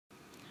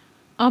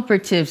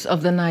Operatives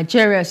of the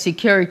Nigeria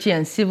Security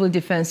and Civil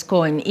Defense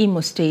Corps in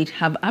Imo State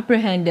have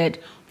apprehended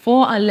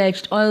 4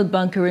 alleged oil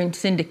bunkering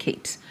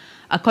syndicates.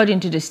 According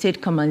to the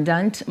state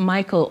commandant,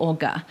 Micheal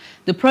Ogar,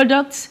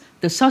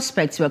 the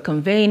suspects were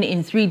conveying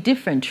in 3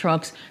 different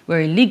trucks were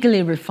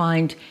illegally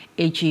refined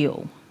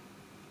AGO.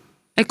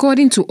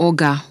 According to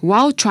Ogar,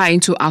 while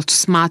trying to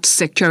outsmart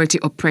security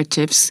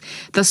operatives,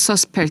 the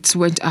suspects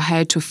went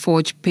ahead to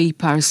forge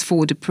papers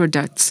for the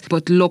products,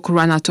 but luck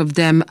ran out of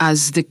them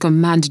as the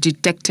command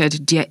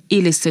detected their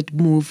illicit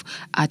move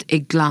at a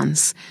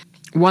glance.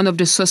 One of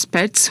the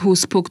suspects who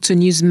spoke to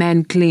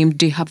newsmen claimed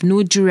they have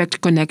no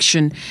direct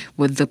connection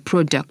with the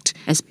product,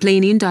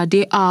 explaining that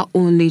they are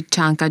only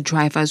tanker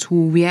drivers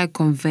who were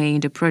conveying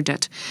the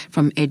product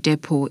from a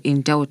depot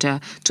in Delta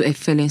to a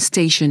filling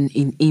station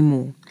in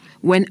Imo.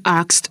 When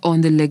asked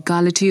on the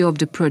legality of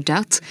the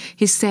product,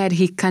 he said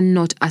he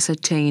cannot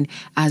ascertain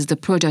as the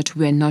product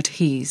were not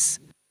his.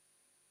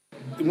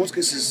 In most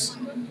cases,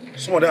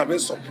 some of them have been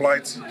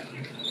supplied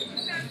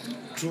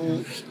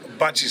through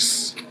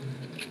batches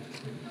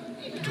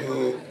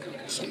to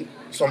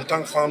some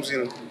tank farms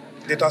in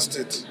Delta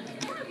State.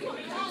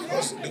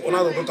 Because the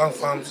owners of the tank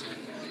farms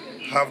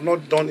have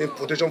not done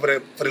importation for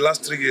the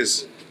last 3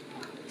 years.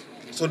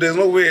 So there's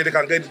no way they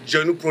can get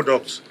genuine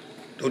products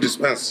to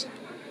dispense.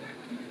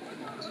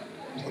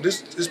 So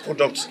these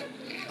products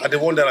are the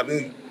ones that are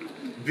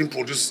being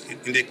produced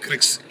in the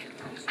creeks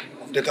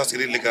of Delta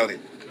State illegally.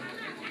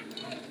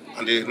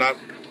 And they now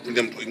bring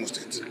them to Imo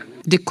State.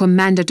 The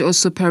commandant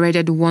also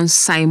paraded one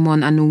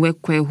Simon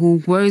Anwekwe,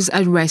 who was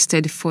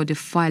arrested for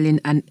defiling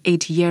an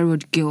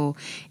 8-year-old girl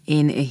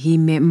in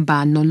Ehime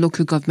Mbano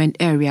local government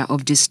area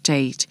of the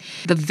state.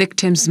 The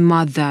victim's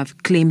mother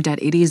claimed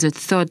that it is the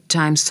 3rd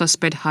time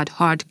suspect had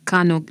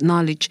carnal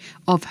knowledge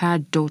of her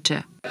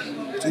daughter.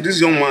 So this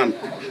young man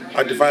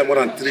had defied more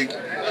than 3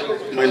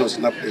 minors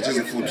in that place. This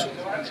is the food.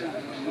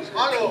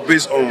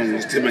 Based on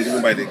the statement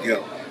given by the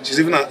girl. She's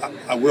even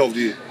aware of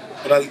the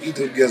other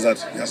little girls that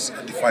he has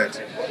defied.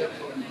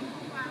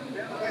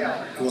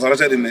 He was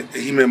arrested in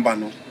Ehime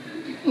Mbano.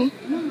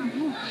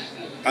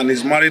 And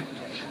he's married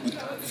with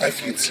 5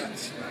 kids.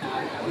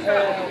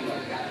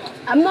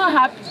 I'm not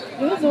happy.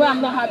 The reason why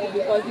I'm not happy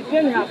because the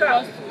pain you have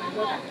caused to my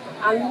daughter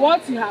and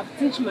what you have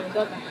taught my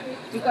daughter.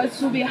 Because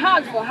it will be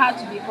hard for her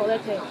to be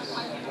corrected.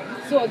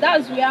 So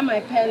that's where my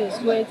pain is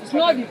going. It's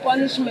not the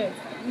punishment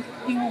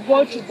he will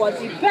go through, but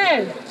the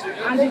pain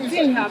and the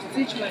thing he have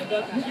taught my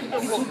daughter. It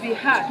will be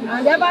hard.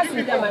 And ever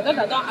since then, my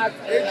daughter don't act,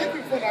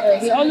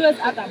 he always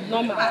act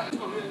abnormal.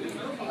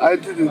 I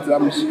did it,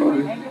 I'm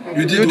sorry.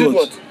 You did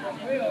what?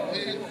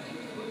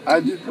 I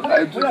did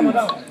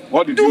it.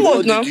 What did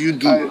you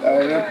do? I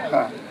raped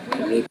her.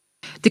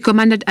 The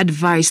commandant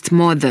advised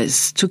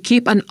mothers to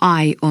keep an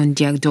eye on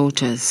their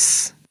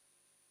daughters.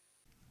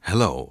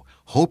 Hello,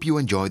 hope you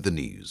enjoyed the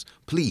news.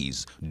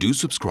 Please do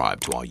subscribe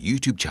to our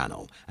YouTube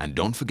channel and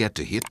don't forget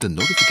to hit the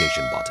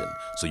notification button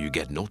so you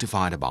get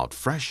notified about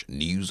fresh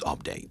news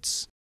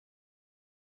updates.